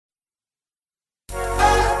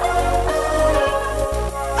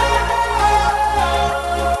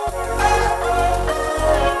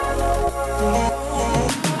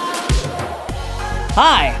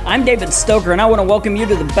Hi, I'm David Stoker, and I want to welcome you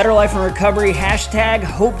to the Better Life and Recovery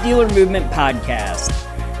 #Hope Dealer Movement podcast.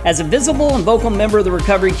 As a visible and vocal member of the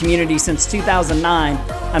recovery community since 2009,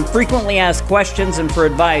 I'm frequently asked questions and for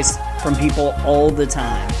advice from people all the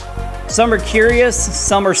time. Some are curious,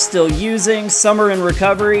 some are still using, some are in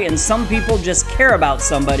recovery, and some people just care about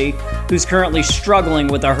somebody who's currently struggling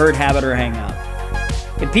with a hurt habit or hang-up.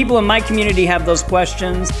 If people in my community have those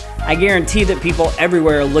questions, I guarantee that people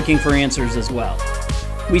everywhere are looking for answers as well.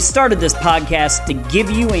 We started this podcast to give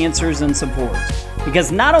you answers and support,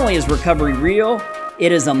 because not only is recovery real,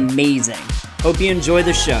 it is amazing. Hope you enjoy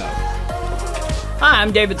the show. Hi,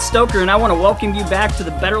 I'm David Stoker, and I want to welcome you back to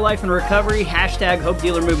the Better Life and Recovery #Hope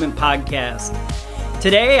Dealer Movement podcast.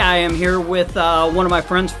 Today, I am here with one of my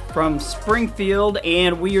friends from Springfield,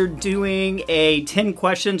 and we are doing a 10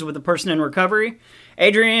 questions with a person in recovery.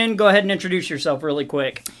 Adrienne, go ahead and introduce yourself really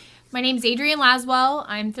quick. My name's Adrienne Laswell.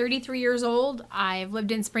 I'm 33 years old. I've lived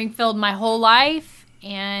in Springfield my whole life,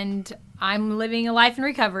 and I'm living a life in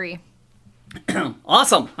recovery.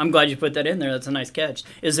 Awesome. I'm glad you put that in there. That's a nice catch.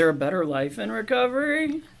 Is there a better life in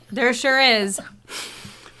recovery? There sure is.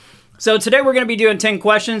 So today we're going to be doing 10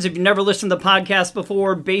 questions. If you've never listened to the podcast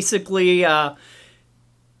before, basically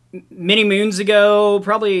many moons ago,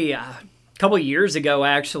 probably a couple years ago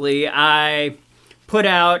actually, I put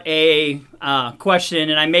out a question,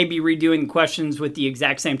 and I may be redoing questions with the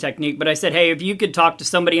exact same technique, but I said, hey, if you could talk to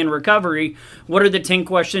somebody in recovery, what are the 10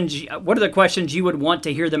 questions, what are the questions you would want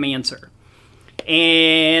to hear them answer?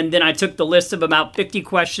 And then I took the list of about 50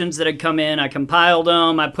 questions that had come in, I compiled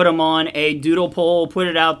them, I put them on a doodle poll, put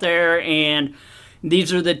it out there, and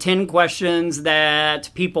these are the 10 questions that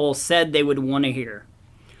people said they would want to hear.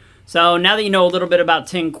 So now that you know a little bit about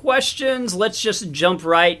 10 questions, let's just jump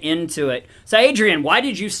right into it. So Adrienne, why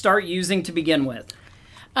did you start using to begin with?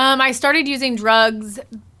 I started using drugs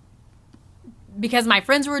because my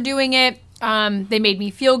friends were doing it. They made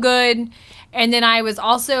me feel good. And then I was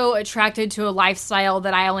also attracted to a lifestyle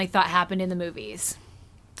that I only thought happened in the movies.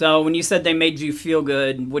 So when you said they made you feel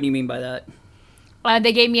good, what do you mean by that?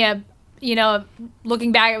 They gave me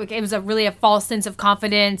looking back, it was really a false sense of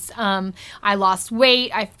confidence. I lost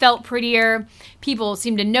weight. I felt prettier. People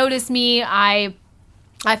seemed to notice me. I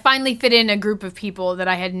finally fit in a group of people that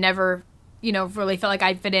I had never, really felt like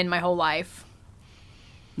I'd fit in my whole life.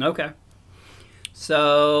 Okay.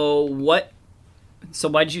 So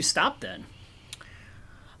why did you stop then?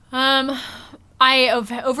 I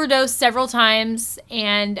overdosed several times,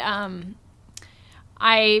 and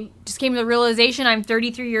I just came to the realization I'm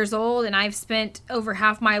 33 years old, and I've spent over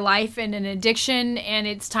half my life in an addiction, and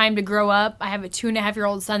it's time to grow up. I have a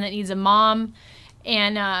 2.5-year-old son that needs a mom,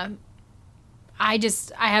 and I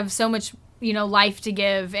have so much, life to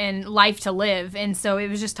give and life to live, and so it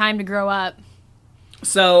was just time to grow up.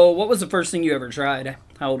 So what was the first thing you ever tried?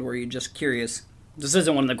 How old were you? Just curious. This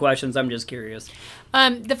isn't one of the questions. I'm just curious.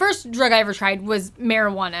 The first drug I ever tried was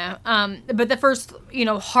marijuana. But the first,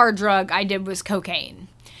 hard drug I did was cocaine.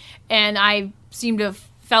 And I seemed to have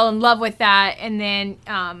fell in love with that. And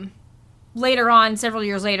then later on, several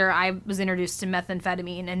years later, I was introduced to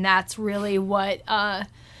methamphetamine. And that's really what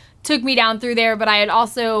took me down through there. But I had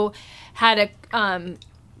also had a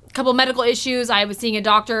couple medical issues. I was seeing a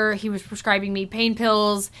doctor. He was prescribing me pain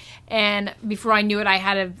pills. And before I knew it, I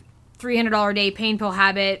had a $300 a day pain pill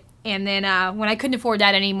habit, and then when I couldn't afford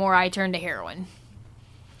that anymore, I turned to heroin.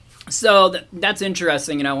 So that's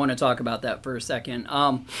interesting, and I want to talk about that for a second.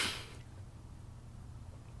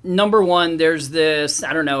 Number one, there's this,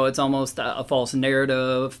 I don't know, it's almost a false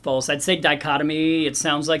narrative, I'd say dichotomy. It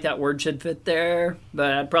sounds like that word should fit there,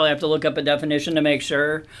 but I'd probably have to look up a definition to make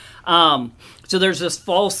sure. So there's this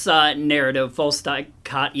false narrative, we'll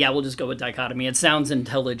just go with dichotomy. It sounds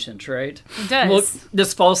intelligent, right? It does. Well,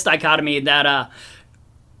 this false dichotomy that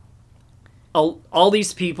all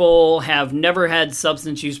these people have never had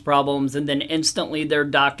substance use problems, and then instantly their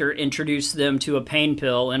doctor introduced them to a pain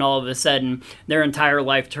pill, and all of a sudden their entire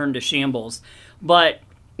life turned to shambles. But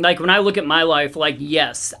like when I look at my life, like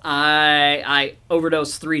yes, I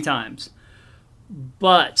overdosed 3 times,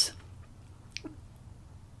 but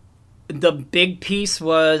the big piece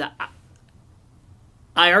was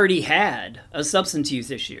I already had a substance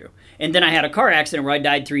use issue. And then I had a car accident where I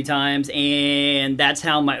died 3 times, and that's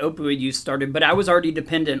how my opioid use started. But I was already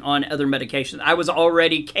dependent on other medications. I was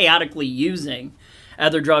already chaotically using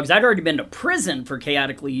other drugs. I'd already been to prison for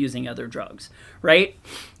chaotically using other drugs, right?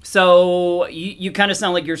 So you kind of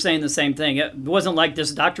sound like you're saying the same thing. It wasn't like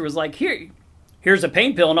this doctor was like, here's a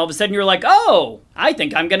pain pill, and all of a sudden you're like, oh, I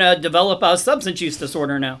think I'm going to develop a substance use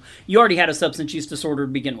disorder now. You already had a substance use disorder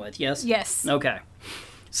to begin with, yes? Yes. Okay.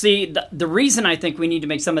 See, the reason I think we need to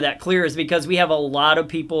make some of that clear is because we have a lot of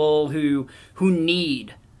people who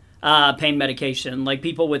need pain medication, like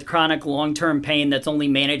people with chronic long-term pain that's only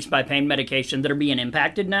managed by pain medication that are being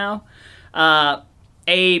impacted now.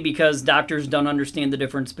 Because doctors don't understand the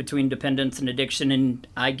difference between dependence and addiction, and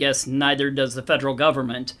I guess neither does the federal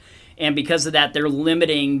government. And because of that, they're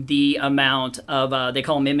limiting the amount of, they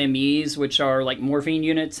call them MMEs, which are like morphine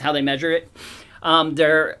units, how they measure it.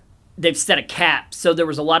 They've set a cap. So there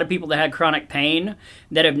was a lot of people that had chronic pain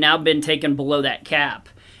that have now been taken below that cap.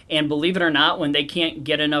 And believe it or not, when they can't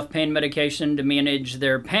get enough pain medication to manage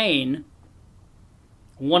their pain,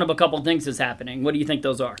 one of a couple things is happening. What do you think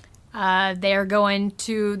those are? They're going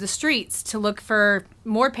to the streets to look for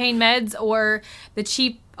more pain meds or the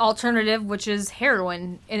cheap alternative, which is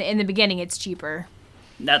heroin. In the beginning, it's cheaper.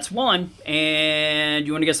 That's one. And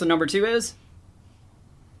you want to guess what number 2 is?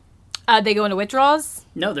 They go into withdrawals?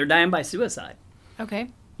 No, they're dying by suicide. Okay.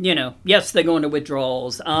 Yes, they go into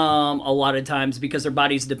withdrawals a lot of times because their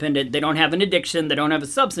body's dependent. They don't have an addiction. They don't have a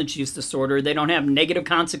substance use disorder. They don't have negative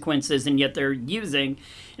consequences, and yet they're using.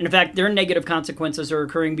 And in fact, their negative consequences are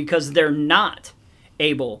occurring because they're not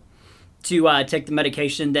able to take the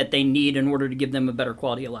medication that they need in order to give them a better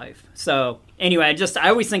quality of life. So anyway, I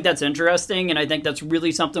always think that's interesting, and I think that's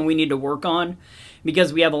really something we need to work on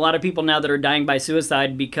because we have a lot of people now that are dying by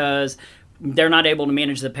suicide because they're not able to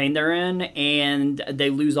manage the pain they're in, and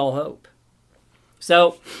they lose all hope.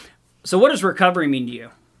 So what does recovery mean to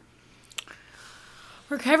you?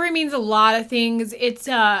 Recovery means a lot of things. It's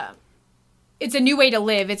a new way to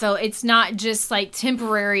live. It's not just like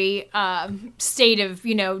temporary state of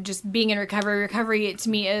just being in recovery. Recovery to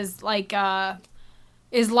me is like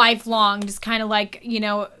is lifelong. Just kind of like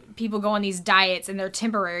people go on these diets and they're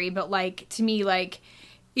temporary, but like to me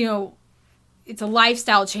it's a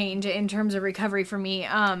lifestyle change in terms of recovery for me.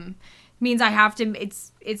 Means I have to.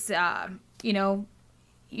 It's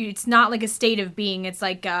not like a state of being. It's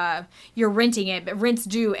like you're renting it, but rent's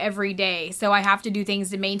due every day. So I have to do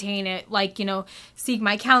things to maintain it, like seek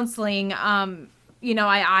my counseling.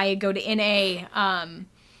 I go to NA.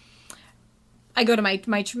 I go to my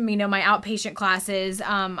outpatient classes.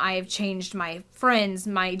 I have changed my friends,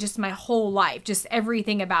 my whole life, just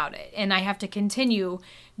everything about it, and I have to continue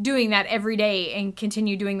doing that every day and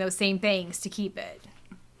continue doing those same things to keep it.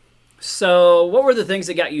 So what were the things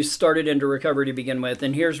that got you started into recovery to begin with?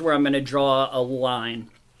 And here's where I'm going to draw a line.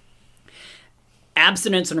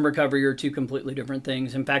 Abstinence and recovery are two completely different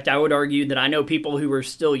things. In fact, I would argue that I know people who are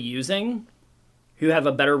still using who have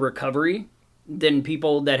a better recovery than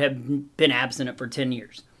people that have been abstinent for 10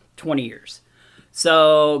 years, 20 years.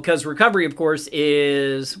 So, because recovery, of course,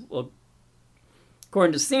 is, well,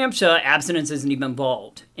 according to SAMHSA, abstinence isn't even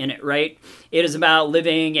involved in it, right? It is about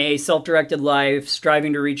living a self-directed life,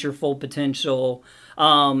 striving to reach your full potential,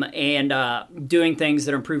 and doing things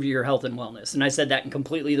that improve your health and wellness. And I said that in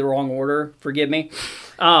completely the wrong order. Forgive me.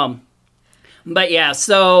 But yeah,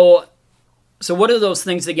 so what are those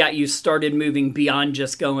things that got you started moving beyond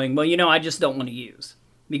just going, well, I just don't want to use?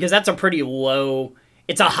 Because that's a pretty low,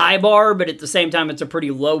 it's a high bar, but at the same time, it's a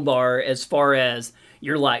pretty low bar as far as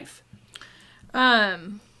your life.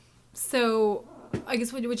 So I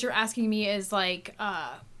guess what you're asking me is like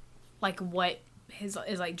what is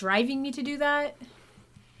like driving me to do that?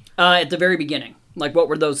 At the very beginning, like what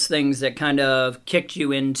were those things that kind of kicked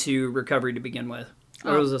you into recovery to begin with?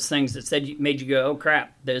 What were those things that made you go, oh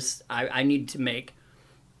crap, I need to make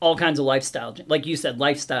all kinds of lifestyle, like you said,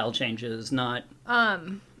 lifestyle changes, not...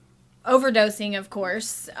 Overdosing, of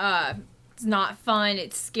course. It's not fun.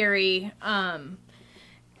 It's scary.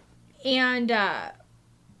 And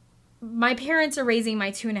my parents are raising my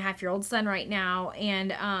 2.5-year-old son right now,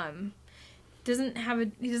 and he doesn't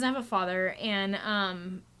have a father,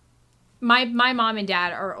 and my mom and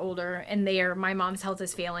dad are older, and my mom's health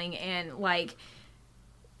is failing, and like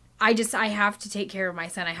I have to take care of my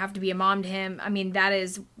son. I have to be a mom to him. I mean, that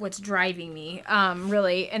is what's driving me,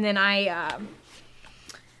 really. And then I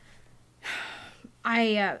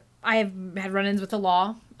have had run-ins with the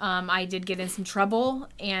law. I did get in some trouble,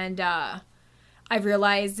 and I've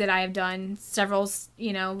realized that I have done several,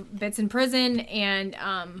 bits in prison,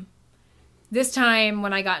 and this time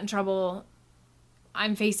when I got in trouble,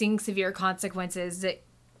 I'm facing severe consequences that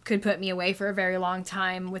could put me away for a very long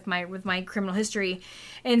time with my criminal history,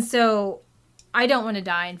 and so I don't want to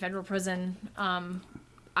die in federal prison. I'm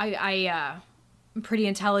pretty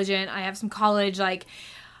intelligent. I have some college. Like,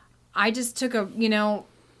 I just took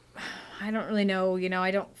I don't really know,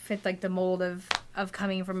 I don't fit like the mold of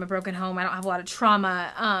coming from a broken home. I don't have a lot of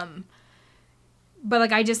trauma. But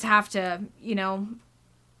like, I just have to, I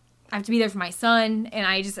have to be there for my son, and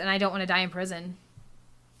I don't want to die in prison.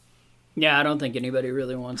 Yeah, I don't think anybody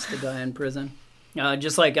really wants to die in prison.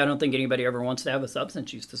 Just like I don't think anybody ever wants to have a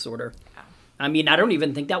substance use disorder. Yeah. I mean, I don't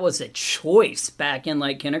even think that was a choice back in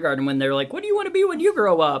like kindergarten when they're like, what do you want to be when you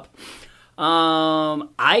grow up?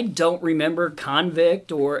 I don't remember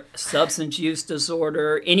convict or substance use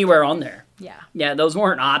disorder anywhere on there. Yeah. Yeah, those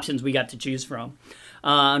weren't options we got to choose from.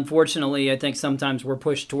 Unfortunately, I think sometimes we're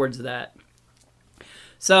pushed towards that.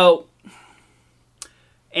 So,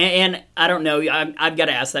 and I don't know, I've got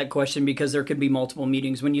to ask that question because there could be multiple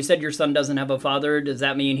meetings. When you said your son doesn't have a father, does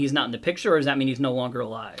that mean he's not in the picture or does that mean he's no longer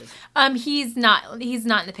alive? He's not in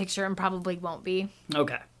the picture and probably won't be.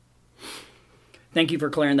 Okay. Thank you for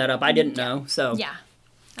clearing that up. I didn't know. So yeah,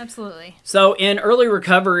 absolutely. So in early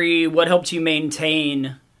recovery, what helped you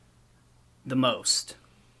maintain the most?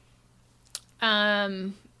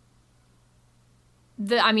 The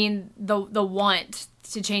want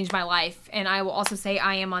to change my life, and I will also say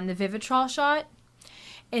I am on the Vivitrol shot,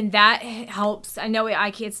 and that helps. I know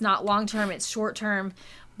it's not long term; it's short term,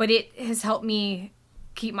 but it has helped me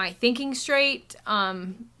keep my thinking straight,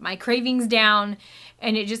 my cravings down,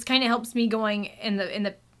 and it just kind of helps me going in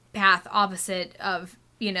the path opposite of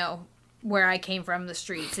where I came from, the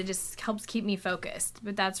streets. It just helps keep me focused.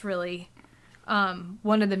 But that's really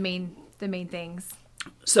one of the main things.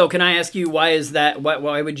 So can I ask you, why is that?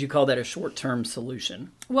 Why would you call that a short-term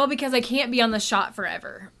solution? Well, because I can't be on the shot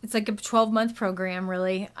forever. It's like a 12-month program,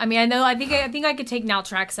 really. I mean, I think I could take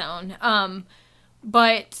naltrexone,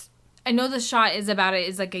 but I know the shot is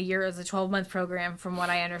like a year, as a 12-month program, from what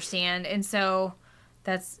I understand, and so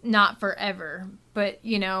that's not forever. But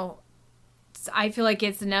I feel like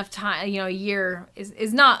it's enough time. A year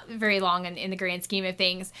is not very long in the grand scheme of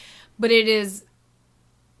things, but it is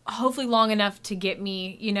hopefully long enough to get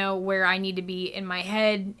me, where I need to be in my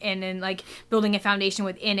head, and then like building a foundation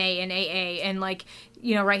with NA and AA, and like,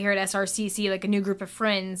 right here at SRCC, like a new group of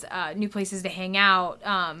friends, new places to hang out.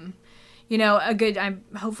 I'm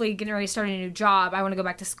hopefully getting ready to start a new job. I want to go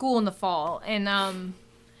back to school in the fall, and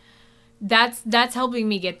that's helping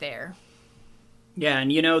me get there. Yeah,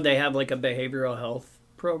 and they have like a behavioral health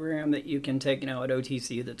program that you can take at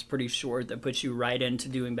OTC that's pretty short, that puts you right into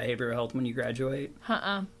doing behavioral health when you graduate.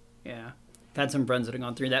 Yeah, I've had some friends that have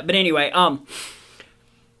gone through that. But anyway,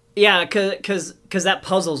 yeah, because that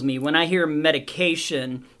puzzles me. When I hear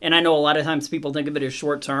medication, and I know a lot of times people think of it as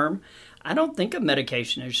short term, I don't think of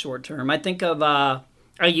medication as short term. I think of, I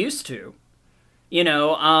used to.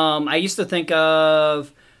 I used to think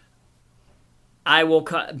of,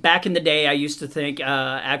 back in the day, I used to think,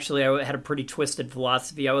 actually, I had a pretty twisted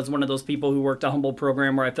philosophy. I was one of those people who worked a humble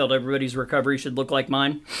program where I felt everybody's recovery should look like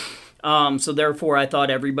mine. So therefore, I thought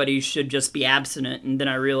everybody should just be abstinent. And then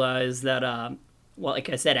I realized that, like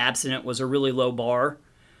I said, abstinent was a really low bar.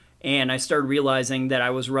 And I started realizing that I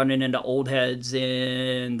was running into old heads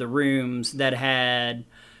in the rooms that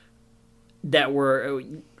were,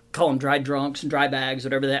 call them dry drunks and dry bags,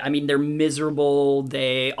 whatever that. I mean, they're miserable.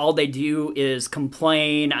 All they do is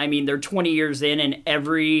complain. I mean, they're 20 years in, and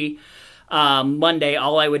every Monday,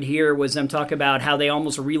 all I would hear was them talk about how they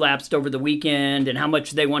almost relapsed over the weekend and how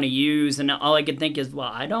much they want to use. And all I could think is,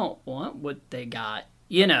 well, I don't want what they got,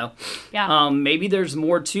 Yeah. Maybe there's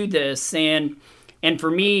more to this. And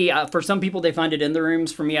for me, for some people, they find it in the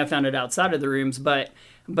rooms. For me, I found it outside of the rooms. But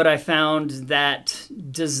I found that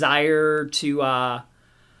desire to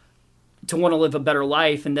want to live a better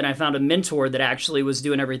life. And then I found a mentor that actually was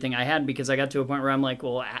doing everything I had, because I got to a point where I'm like,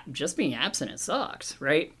 well, just being abstinent sucks,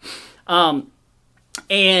 right?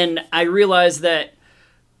 And I realized that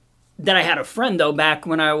I had a friend, though, back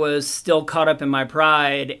when I was still caught up in my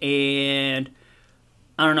pride. And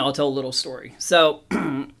I don't know, I'll tell a little story. So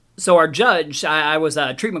our judge, I was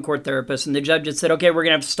a treatment court therapist, and the judge had said, okay, we're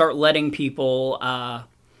going to have to start letting people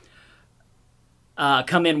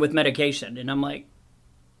come in with medication. And I'm like,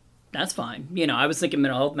 that's fine. I was thinking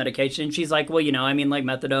mental health medication. She's like, well, like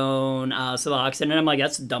methadone, Suboxone. And I'm like,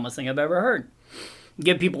 that's the dumbest thing I've ever heard.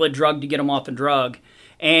 Give people a drug to get them off a drug.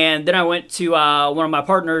 And then I went to one of my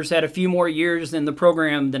partners who had a few more years in the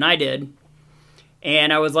program than I did.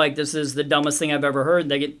 And I was like, this is the dumbest thing I've ever heard.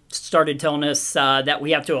 They started telling us that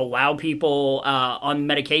we have to allow people on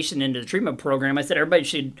medication into the treatment program. I said, everybody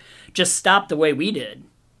should just stop the way we did.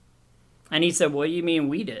 And he said, what do you mean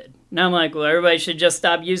we did? And I'm like, well, everybody should just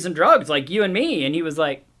stop using drugs like you and me. And he was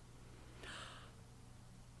like,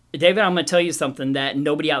 David, I'm going to tell you something that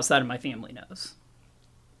nobody outside of my family knows.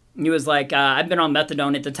 And he was like, I've been on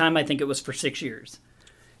methadone. At the time, I think it was for 6 years.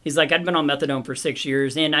 He's like, I'd been on methadone for 6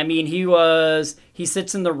 years. And I mean, he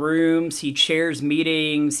sits in the rooms, he chairs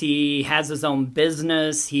meetings, he has his own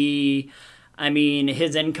business. His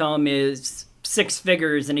income is 6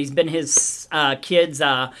 figures, and he's been his kids'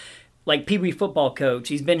 like Pee Wee football coach.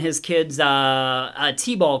 He's been his kid's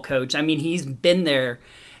T-ball coach. I mean, he's been there.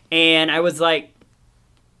 And I was like,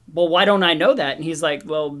 well, why don't I know that? And he's like,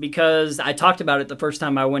 well, because I talked about it the first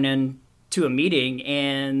time I went in to a meeting,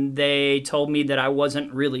 and they told me that I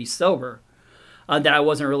wasn't really sober, that I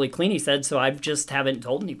wasn't really clean, he said, so I just haven't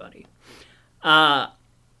told anybody. I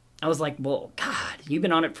was like, well, God, you've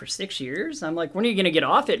been on it for 6 years? I'm like, when are you going to get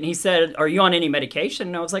off it? And he said, are you on any medication?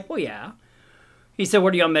 And I was like, well, yeah. He said,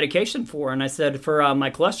 what are you on medication for? And I said, for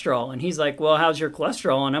my cholesterol. And he's like, well, how's your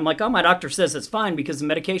cholesterol? And I'm like, oh, my doctor says it's fine because the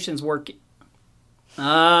medications work.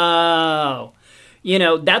 Oh,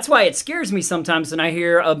 that's why it scares me sometimes when I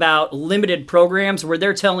hear about limited programs where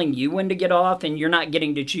they're telling you when to get off and you're not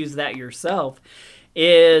getting to choose that yourself.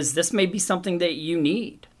 Is this may be something that you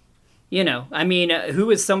need?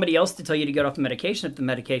 Who is somebody else to tell you to get off the medication if the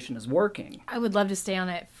medication is working? I would love to stay on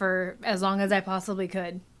it for as long as I possibly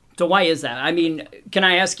could. So why is that? I mean, can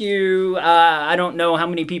I ask you, I don't know how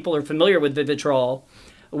many people are familiar with Vivitrol,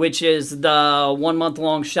 which is the 1 month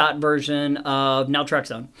long shot version of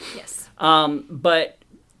naltrexone. Yes. But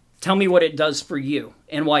tell me what it does for you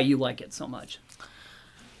and why you like it so much.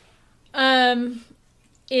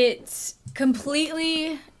 It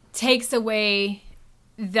completely takes away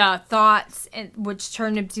the thoughts which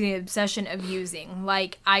turn into the obsession of using.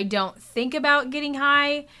 Like, I don't think about getting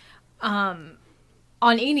high on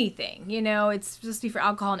anything. It's supposed to be for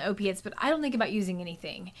alcohol and opiates, but I don't think about using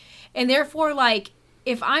anything. And therefore, like,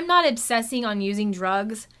 if I'm not obsessing on using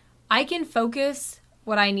drugs, I can focus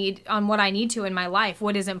what I need to in my life,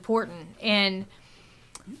 what is important. And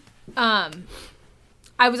I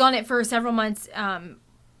was on it for several months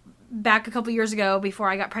back a couple years ago before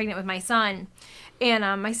I got pregnant with my son. And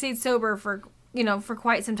I stayed sober for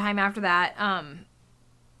quite some time after that.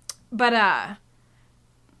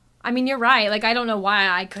 You're right. Like, I don't know why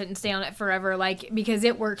I couldn't stay on it forever. Like, because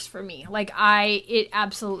it works for me. Like, it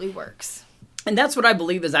absolutely works. And that's what I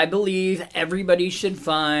believe is I believe everybody should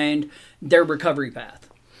find their recovery path.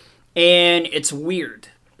 And it's weird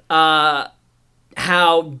how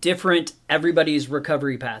different everybody's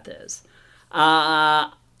recovery path is.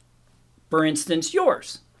 For instance,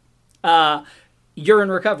 yours. You're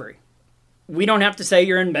in recovery. We don't have to say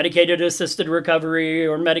you're in medicated assisted recovery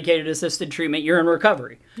or medicated assisted treatment. You're in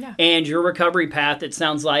recovery. Yeah. And your recovery path, it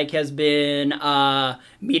sounds like, has been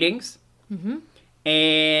meetings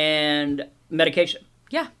and medication.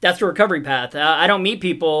 Yeah. That's the recovery path. I don't meet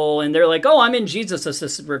people and they're like, oh, I'm in Jesus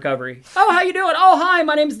assisted recovery. Oh, how you doing? Oh, hi,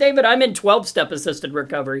 my name's David. I'm in 12-step assisted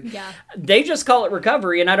recovery. Yeah. They just call it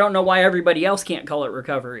recovery, and I don't know why everybody else can't call it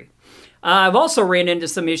recovery. I've also ran into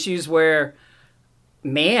some issues where,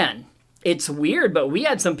 man, it's weird, but we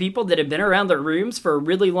had some people that had been around their rooms for a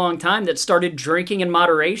really long time that started drinking in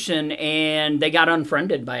moderation, and they got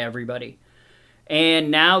unfriended by everybody.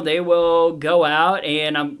 And now they will go out,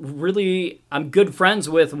 and I'm good friends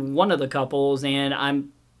with one of the couples, and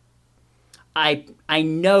I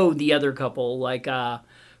know the other couple like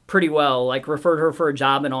pretty well, like referred her for a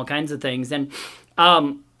job and all kinds of things, and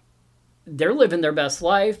they're living their best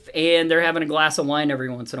life, and they're having a glass of wine every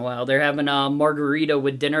once in a while. They're having a margarita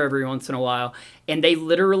with dinner every once in a while, and they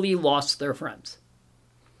literally lost their friends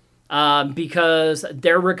because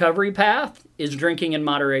their recovery path is drinking in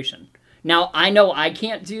moderation. Now, I know I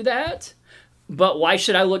can't do that, but why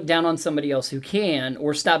should I look down on somebody else who can,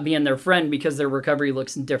 or stop being their friend because their recovery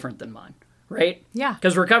looks different than mine, right? Yeah.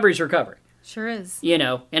 Because recovery's recovery. Sure is.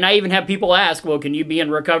 And I even have people ask, well, can you be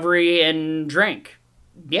in recovery and drink?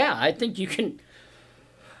 Yeah, I think you can.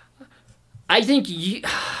 I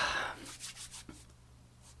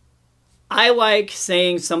like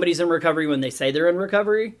saying somebody's in recovery when they say they're in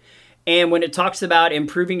recovery. And when it talks about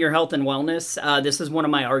improving your health and wellness, this is one of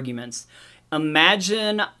my arguments.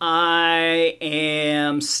 Imagine I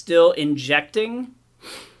am still injecting,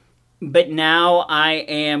 but now I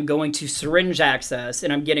am going to syringe access,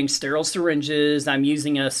 and I'm getting sterile syringes. I'm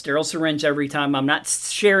using a sterile syringe every time. I'm not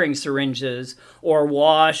sharing syringes or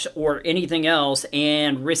wash or anything else,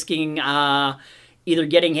 and risking either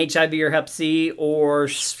getting HIV or Hep C or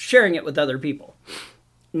sharing it with other people.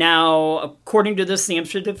 Now, according to this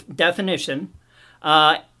SAMHSA definition,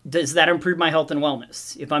 does that improve my health and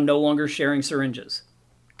wellness if I'm no longer sharing syringes?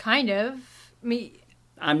 Kind of.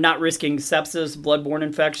 I'm not risking sepsis, bloodborne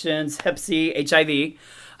infections, Hep C, HIV.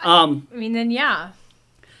 Then yeah.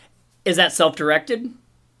 Is that self-directed?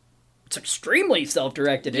 It's extremely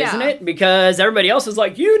self-directed, isn't it? Because everybody else is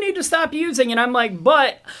like, you need to stop using. And I'm like,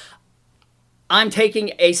 but I'm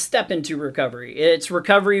taking a step into recovery. It's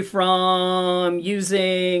recovery from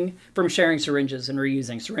sharing syringes and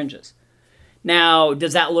reusing syringes. Now,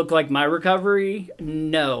 does that look like my recovery?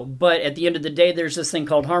 No. But at the end of the day, there's this thing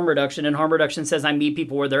called harm reduction, and harm reduction says I meet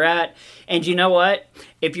people where they're at. And you know what?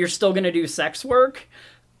 If you're still going to do sex work,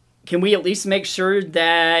 can we at least make sure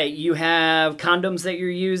that you have condoms that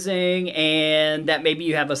you're using and that maybe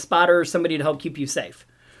you have a spotter or somebody to help keep you safe?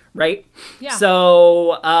 Right? Yeah.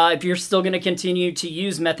 So if you're still going to continue to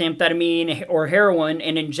use methamphetamine or heroin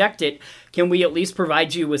and inject it, can we at least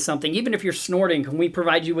provide you with something? Even if you're snorting, can we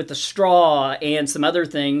provide you with a straw and some other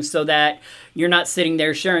things so that you're not sitting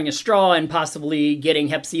there sharing a straw and possibly getting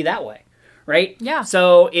Hep C that way? Right? Yeah.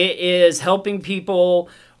 So it is helping people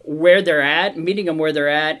where they're at, meeting them where they're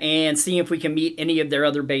at, and seeing if we can meet any of their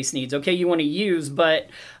other base needs. Okay, you want to use, but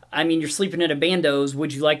I mean, you're sleeping at a bando's.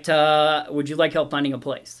 Would you like help finding a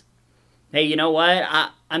place? Hey, you know what?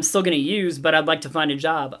 I'm still going to use, but I'd like to find a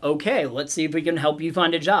job. Okay, let's see if we can help you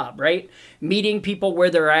find a job, right? Meeting people where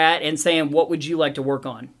they're at and saying, what would you like to work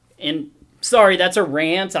on? And sorry, that's a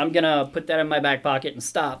rant. I'm going to put that in my back pocket and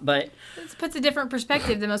stop. But it puts a different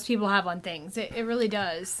perspective than most people have on things. It really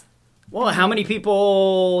does. Well, how many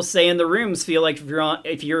people, say in the rooms, feel like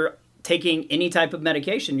if you're taking any type of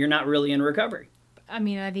medication, you're not really in recovery? I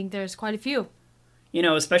mean, I think there's quite a few. You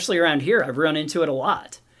know, especially around here, I've run into it a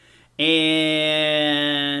lot.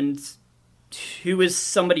 And who is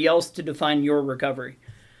somebody else to define your recovery?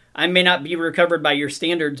 I may not be recovered by your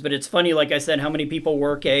standards, but it's funny, like I said, how many people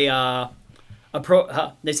work they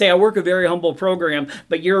say I work a very humble program,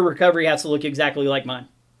 but your recovery has to look exactly like mine.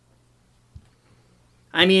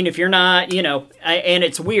 I mean, if you're not, and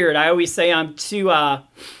it's weird. I always say I'm too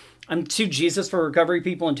Jesus for recovery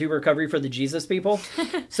people and too recovery for the Jesus people.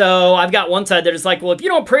 So I've got one side that is like, well, if you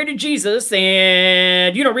don't pray to Jesus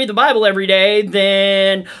and you don't read the Bible every day,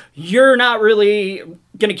 then you're not really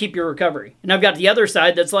going to keep your recovery. And I've got the other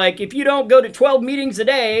side that's like, if you don't go to 12 meetings a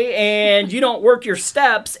day and you don't work your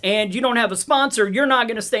steps and you don't have a sponsor, you're not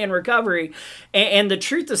going to stay in recovery. And the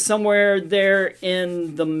truth is somewhere there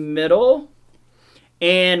in the middle.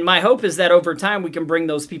 And my hope is that over time we can bring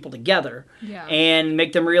those people together and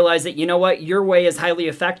make them realize that, you know what, your way is highly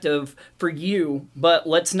effective for you, but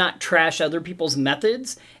let's not trash other people's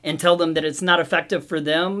methods and tell them that it's not effective for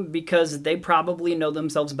them because they probably know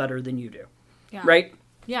themselves better than you do. Yeah. Right?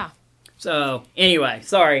 Yeah. So, anyway,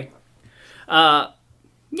 sorry.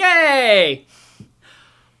 Yay!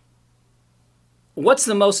 What's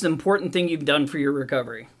the most important thing you've done for your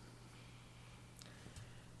recovery?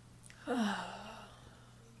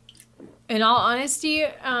 In all honesty,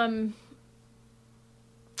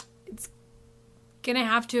 it's gonna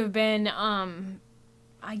have to have been,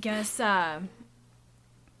 I guess,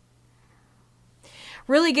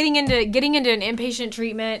 really getting into an inpatient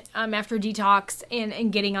treatment after detox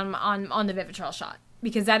and getting on the Vivitrol shot,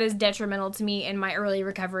 because that is detrimental to me in my early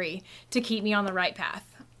recovery to keep me on the right path.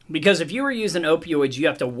 Because if you were using opioids, you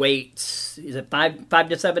have to wait, is it 5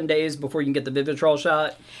 to 7 days before you can get the Vivitrol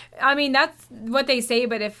shot? I mean, that's what they say,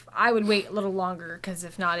 but if I would wait a little longer, because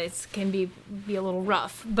if not, it can be a little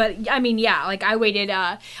rough. But, I mean, yeah, like I waited,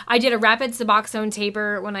 I did a rapid Suboxone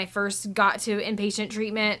taper when I first got to inpatient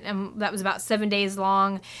treatment, and that was about 7 days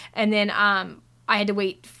long. And then I had to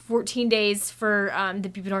wait 14 days for the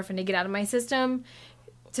buprenorphine to get out of my system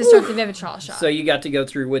to start the Vivitrol shot. So you got to go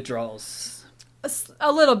through withdrawals.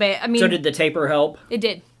 A little bit. I mean, so did the taper help? It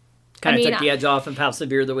did. Kind of took the edge off of how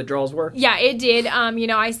severe the withdrawals were? Yeah, it did.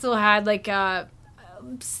 I still had like,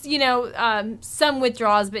 some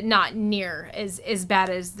withdrawals, but not near as bad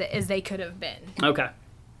as they could have been. Okay.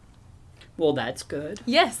 Well, that's good.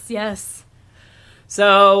 Yes.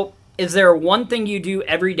 So, is there one thing you do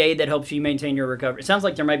every day that helps you maintain your recovery? It sounds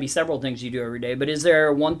like there might be several things you do every day, but is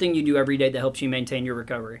there one thing you do every day that helps you maintain your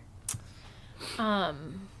recovery?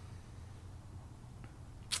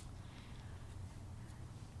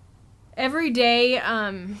 Every day,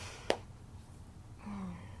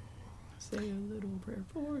 say a little prayer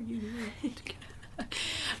for you.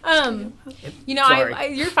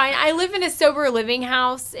 You're fine. I live in a sober living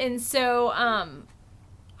house, and so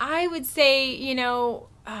I would say, that's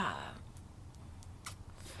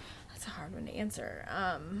a hard one to answer.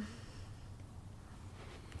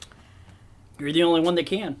 You're the only one that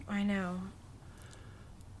can. I know.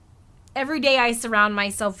 Every day I surround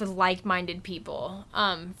myself with like-minded people,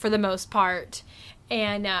 for the most part,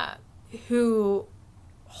 and who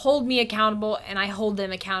hold me accountable, and I hold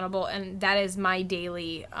them accountable, and that is my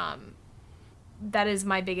daily, that is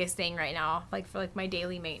my biggest thing right now. Like, for my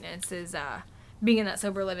daily maintenance is being in that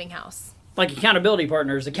sober living house. Like accountability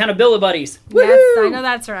partners, accountability buddies. Yes, Woo-hoo! I know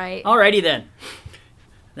that's right. Alrighty then.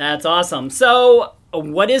 That's awesome. So,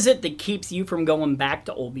 what is it that keeps you from going back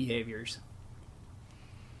to old behaviors?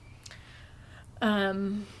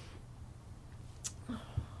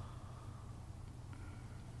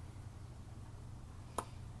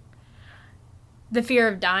 the fear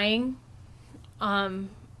of dying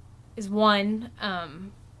is one.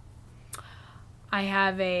 I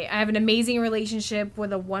have an amazing relationship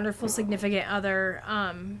with a wonderful significant other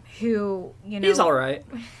who, He's all right.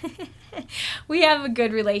 We have a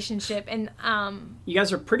good relationship, and you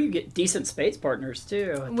guys are pretty decent spades partners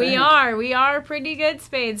too. I think. We are pretty good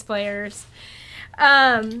spades players.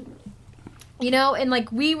 And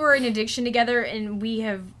like we were in addiction together, and we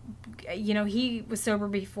have, he was sober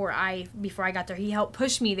before I got there. He helped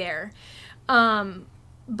push me there.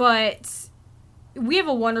 But we have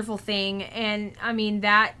a wonderful thing, and I mean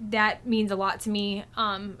that means a lot to me.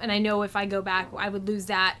 And I know if I go back, I would lose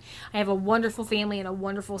that. I have a wonderful family and a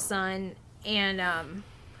wonderful son, and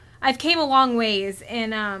I've came a long ways.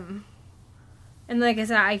 And like I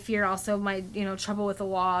said, I fear also my trouble with the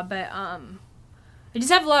law, but I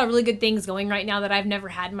just have a lot of really good things going right now that I've never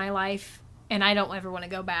had in my life, and I don't ever want to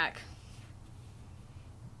go back.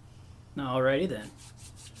 Alrighty then.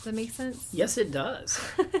 Does that make sense? Yes, it does.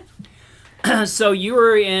 So you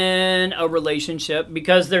were in a relationship,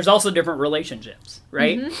 because there's also different relationships,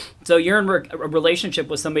 right? Mm-hmm. So you're in a relationship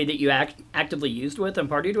with somebody that you actively used with and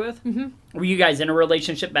partied with? Mm-hmm. Were you guys in a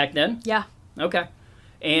relationship back then? Yeah. Okay.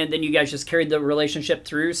 And then you guys just carried the relationship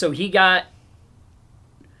through. So he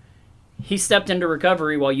stepped into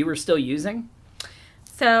recovery while you were still using?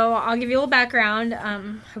 So I'll give you a little background.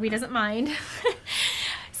 Hope he doesn't mind.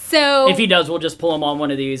 So if he does, we'll just pull him on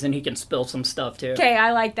one of these and he can spill some stuff too. Okay,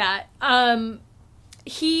 I like that.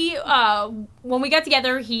 He when we got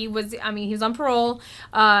together, he was on parole,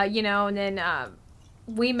 and then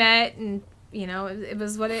we met, and it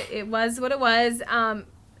was what it was. And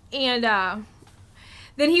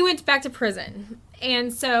then he went back to prison.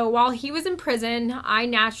 And so while he was in prison, I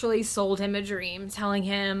naturally sold him a dream, telling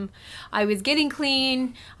him I was getting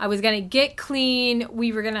clean, I was going to get clean,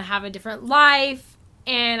 we were going to have a different life.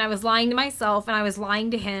 And I was lying to myself, and I was lying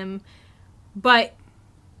to him. But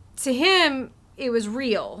to him, it was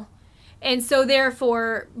real. And so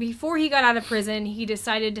therefore, before he got out of prison, he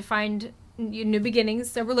decided to find New Beginnings,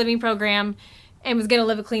 sober living program, and was going to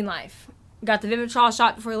live a clean life. Got the Vivitrol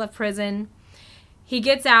shot before he left prison. He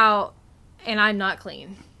gets out, and I'm not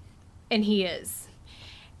clean. And he is.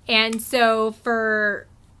 And so for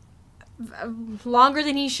longer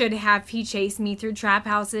than he should have, he chased me through trap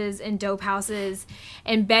houses and dope houses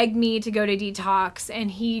and begged me to go to detox,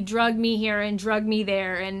 and he drugged me here and drugged me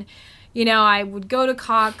there, and I would go to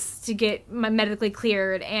Cox to get my medically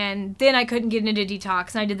cleared, and then I couldn't get into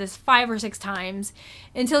detox, and I did this 5 or 6 times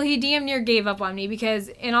until he damn near gave up on me, because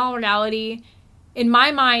in all reality, in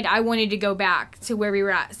my mind, I wanted to go back to where we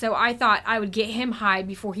were at. So I thought I would get him high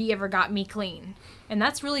before he ever got me clean. And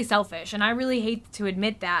that's really selfish, and I really hate to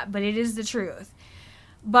admit that, but it is the truth.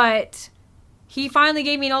 But he finally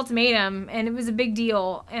gave me an ultimatum, and it was a big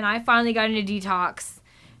deal, and I finally got into detox.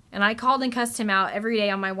 And I called and cussed him out every day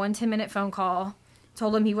on my 1 10-minute phone call.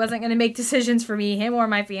 Told him he wasn't going to make decisions for me, him or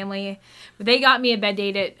my family. But they got me a bed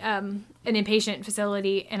date at an inpatient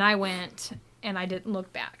facility, and I went, and I didn't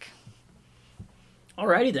look back.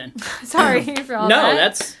 Alrighty then. Sorry for all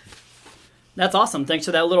that. No, that's awesome. Thanks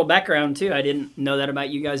for that little background, too. I didn't know that about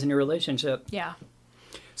you guys in your relationship. Yeah.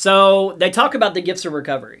 So they talk about the gifts of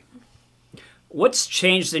recovery. What's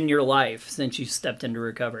changed in your life since you stepped into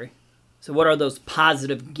recovery? So what are those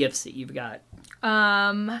positive gifts that you've got?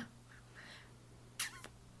 The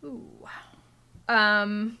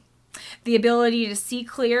ability to see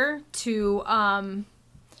clear, to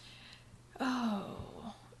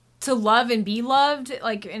love and be loved,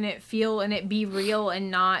 like, and it be real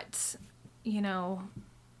and not,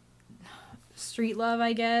 street love,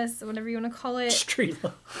 I guess, whatever you want to call it. Street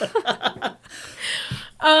love.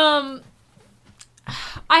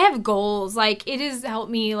 I have goals. Like, it has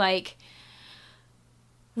helped me, like,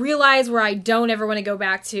 realize where I don't ever want to go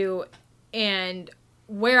back to and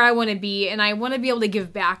where I want to be. And I want to be able to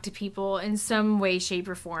give back to people in some way, shape,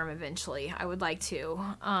 or form eventually. I would like to.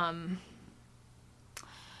 And,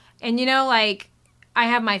 like, I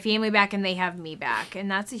have my family back and they have me back. And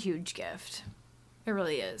that's a huge gift. It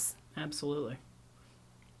really is. Absolutely.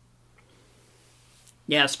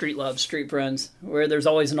 Yeah, street love, street friends, where there's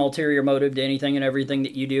always an ulterior motive to anything and everything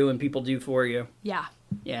that you do and people do for you. Yeah.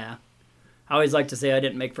 Yeah. I always like to say I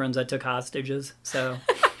didn't make friends, I took hostages. So,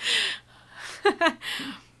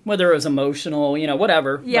 whether it was emotional,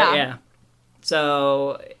 whatever. Yeah. But yeah.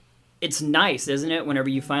 So, it's nice, isn't it, whenever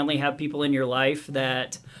you finally have people in your life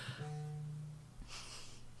that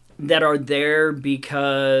are there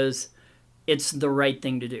because it's the right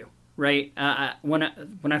thing to do. Right? When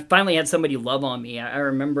I finally had somebody love on me, I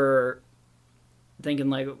remember thinking,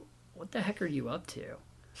 like, what the heck are you up to?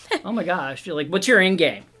 Oh my gosh. You're like, what's your end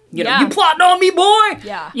game? You know, Yeah. you plotting on me, boy.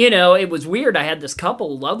 Yeah. You know, it was weird. I had this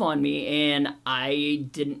couple love on me, and I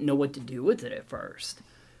didn't know what to do with it at first,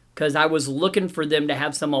 because I was looking for them to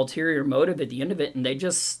have some ulterior motive at the end of it, and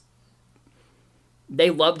they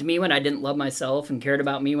loved me when I didn't love myself and cared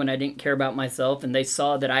about me when I didn't care about myself. And they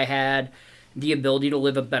saw that I had the ability to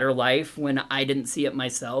live a better life when I didn't see it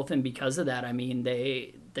myself. And because of that, I mean,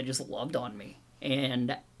 they just loved on me.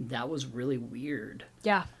 And that was really weird.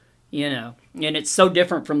 Yeah. You know, and it's so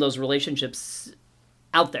different from those relationships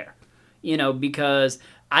out there, you know, because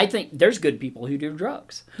I think there's good people who do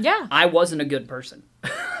drugs. Yeah. I wasn't a good person.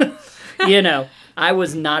 You know, I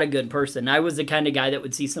was not a good person. I was the kind of guy that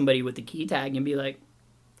would see somebody with the key tag and be like,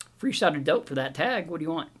 free shot of dope for that tag. What do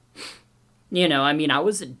you want? You know, I mean, I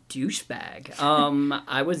was a douchebag.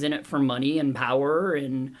 I was in it for money and power,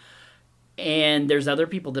 and there's other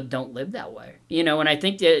people that don't live that way. You know, and I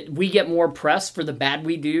think that we get more press for the bad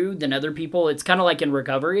we do than other people. It's kind of like in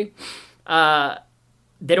recovery. They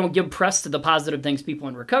don't give press to the positive things people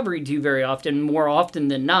in recovery do very often. More often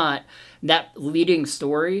than not, that leading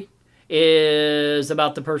story is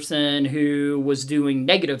about the person who was doing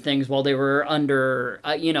negative things while they were under,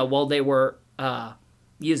 while they were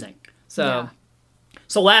using. So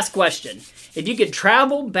last question. If you could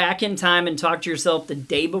travel back in time and talk to yourself the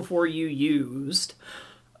day before you used,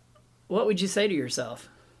 what would you say to yourself?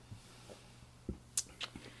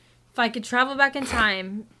 If I could travel back in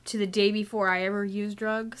time to the day before I ever used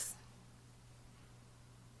drugs.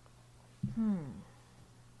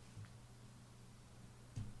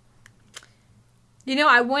 You know,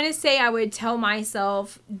 I want to say I would tell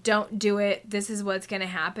myself, don't do it. This is what's going to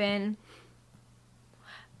happen.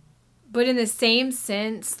 But in the same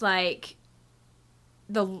sense, like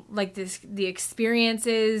the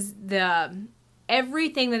experiences,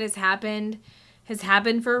 everything that has happened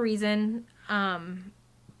for a reason.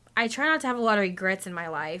 I try not to have a lot of regrets in my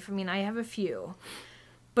life. I mean, I have a few.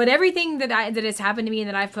 But everything that has happened to me and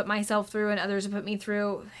that I've put myself through and others have put me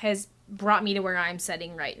through has brought me to where I'm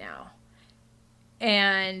sitting right now.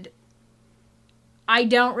 And I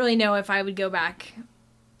don't really know if I would go back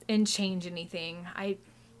and change anything.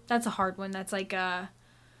 That's a hard one. That's like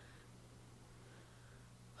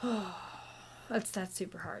that's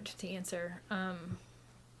super hard to answer.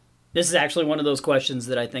 This is actually one of those questions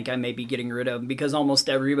that I think I may be getting rid of, because almost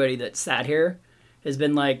everybody that sat here has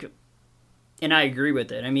been like, and I agree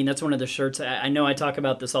with it. I mean, that's one of the shirts. I know I talk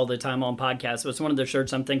about this all the time on podcasts, but it's one of the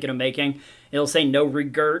shirts I'm thinking of making. It'll say no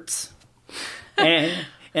regrets.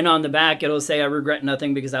 and on the back, it'll say I regret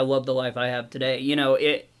nothing because I love the life I have today. You know,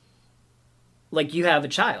 like you have a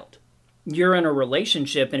child. You're in a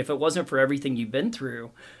relationship, and if it wasn't for everything you've been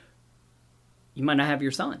through, you might not have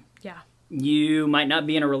your son. Yeah. You might not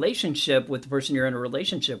be in a relationship with the person you're in a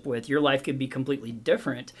relationship with. Your life could be completely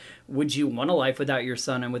different. Would you want a life without your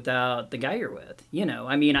son and without the guy you're with? You know,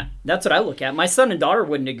 I mean, that's what I look at. My son and daughter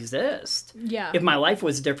wouldn't exist if my life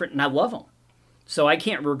was different, and I love them. So I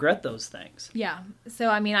can't regret those things. Yeah. So,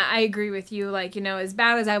 I mean, I agree with you. Like, you know, as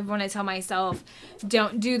bad as I want to tell myself,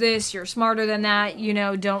 don't do this, you're smarter than that, you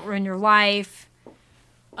know, don't ruin your life.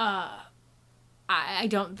 I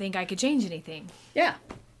don't think I could change anything. Yeah.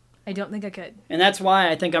 I don't think I could. And that's why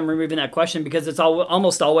I think I'm removing that question, because it's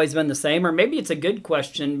almost always been the same. Or maybe it's a good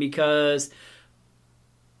question because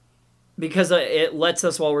it lets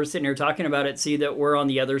us, while we're sitting here talking about it, see that we're on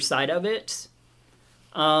the other side of it.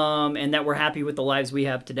 And that we're happy with the lives we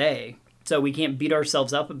have today. So we can't beat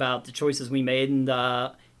ourselves up about the choices we made and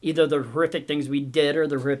either the horrific things we did or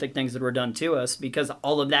the horrific things that were done to us, because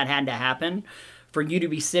all of that had to happen for you to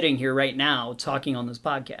be sitting here right now talking on this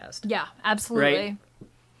podcast. Yeah, absolutely. Right?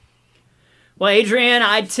 Well, Adrienne,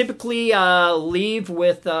 I typically leave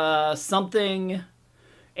with something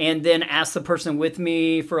and then ask the person with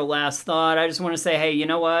me for a last thought. I just want to say, hey, you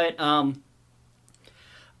know what?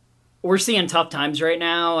 We're seeing tough times right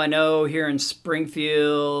now. I know here in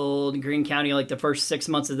Springfield, Greene County, like the first 6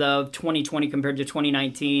 months of 2020 compared to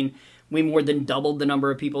 2019, we more than doubled the number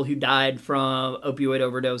of people who died from opioid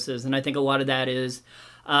overdoses. And I think a lot of that is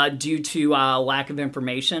due to lack of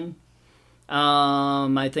information.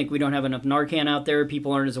 I think we don't have enough Narcan out there.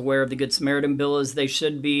 People aren't as aware of the Good Samaritan bill as they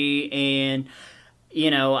should be. And,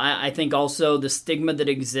 you know, I think also the stigma that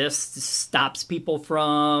exists stops people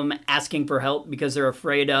from asking for help because they're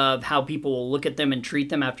afraid of how people will look at them and treat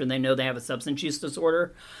them after they know they have a substance use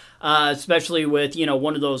disorder. Especially with, you know,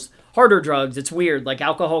 one of those harder drugs. It's weird. Like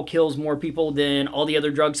alcohol kills more people than all the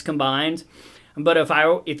other drugs combined. But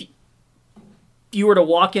you were to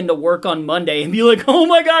walk into work on Monday and be like, oh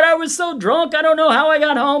my God, I was so drunk, I don't know how I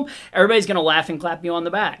got home, everybody's going to laugh and clap you on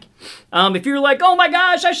the back. If you're like, oh my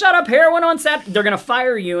gosh, I shot up heroin on Saturday, they're going to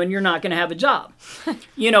fire you and you're not going to have a job.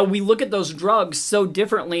 We look at those drugs so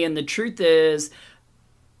differently, and the truth is,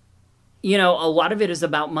 a lot of it is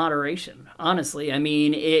about moderation, honestly. I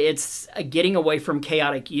mean, it's getting away from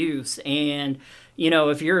chaotic use. And,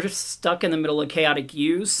 if you're stuck in the middle of chaotic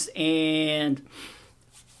use and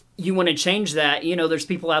you want to change that, there's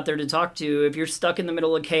people out there to talk to. If you're stuck in the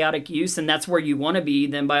middle of chaotic use and that's where you want to be,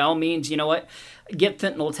 then by all means, get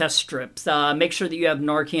fentanyl test strips. Make sure that you have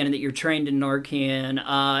Narcan and that you're trained in Narcan.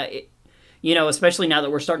 Especially now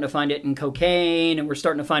that we're starting to find it in cocaine and we're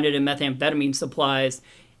starting to find it in methamphetamine supplies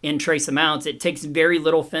in trace amounts. It takes very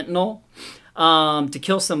little fentanyl to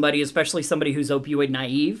kill somebody, especially somebody who's opioid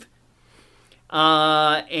naive.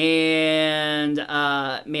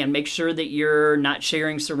 Make sure that you're not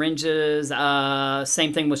sharing syringes.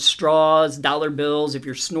 Same thing with straws, dollar bills. If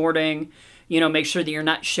you're snorting, make sure that you're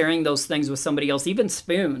not sharing those things with somebody else. Even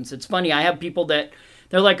spoons. It's funny. I have people that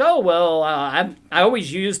they're like, oh, well, I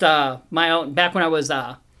always used my own. Back when I was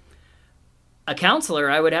a counselor,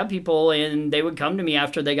 I would have people and they would come to me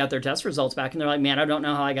after they got their test results back and they're like, man, I don't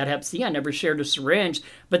know how I got hep C. I never shared a syringe,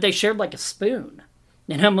 but they shared like a spoon.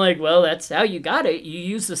 And I'm like, well, that's how you got it. You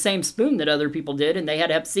used the same spoon that other people did, and they had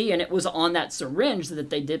hep C, and it was on that syringe that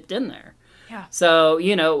they dipped in there. Yeah. So,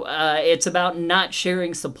 it's about not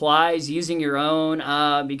sharing supplies, using your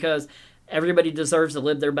own, because everybody deserves to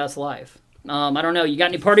live their best life. I don't know. You got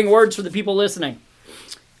any parting words for the people listening?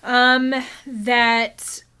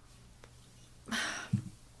 That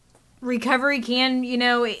recovery can,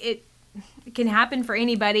 it can happen for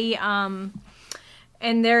anybody.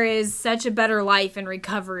 And there is such a better life in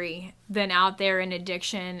recovery than out there in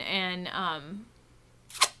addiction. And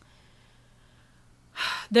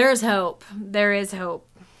there's hope. There is hope.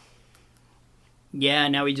 Yeah,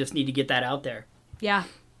 now we just need to get that out there. Yeah.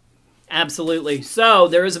 Absolutely. So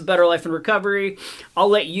there is a better life in recovery. I'll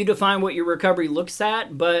let you define what your recovery looks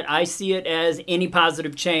at, but I see it as any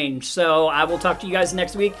positive change. So I will talk to you guys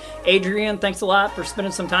next week. Adrienne, thanks a lot for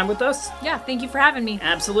spending some time with us. Yeah, thank you for having me.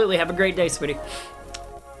 Absolutely. Have a great day, sweetie.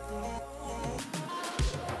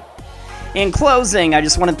 In closing, I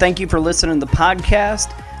just want to thank you for listening to the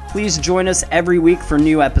podcast. Please join us every week for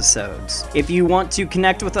new episodes. If you want to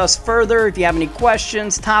connect with us further, if you have any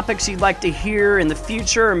questions, topics you'd like to hear in the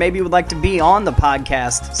future, or maybe would like to be on the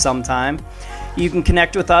podcast sometime, you can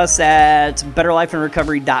connect with us at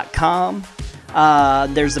betterlifeandrecovery.com.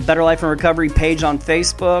 There's a Better Life and Recovery page on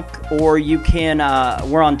Facebook, or you can,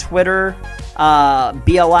 we're on Twitter,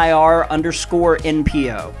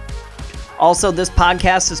 BLIR_NPO. Also, this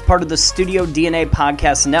podcast is part of the Studio DNA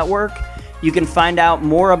Podcast Network. You can find out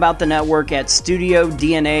more about the network at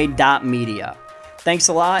studiodna.media. Thanks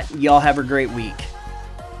a lot. Y'all have a great week.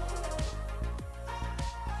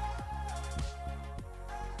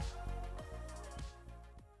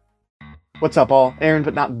 What's up, all? Aaron,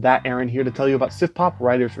 but not that Aaron, here to tell you about SIFPOP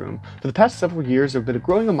Writers Room. For the past several years, there have been a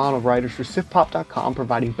growing amount of writers for SIFPOP.com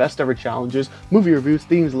providing best ever challenges, movie reviews,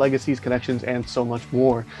 themes, legacies, connections, and so much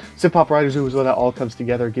more. SIFPOP Writers Room is where that all comes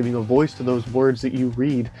together, giving a voice to those words that you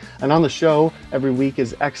read. And on the show, every week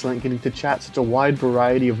is excellent, getting to chat such a wide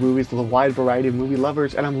variety of movies with a wide variety of movie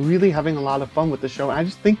lovers, and I'm really having a lot of fun with the show, and I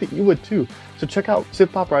just think that you would too. So check out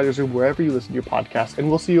SIFPOP Writers Room wherever you listen to your podcast, and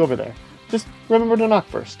we'll see you over there. Just remember to knock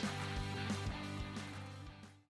first.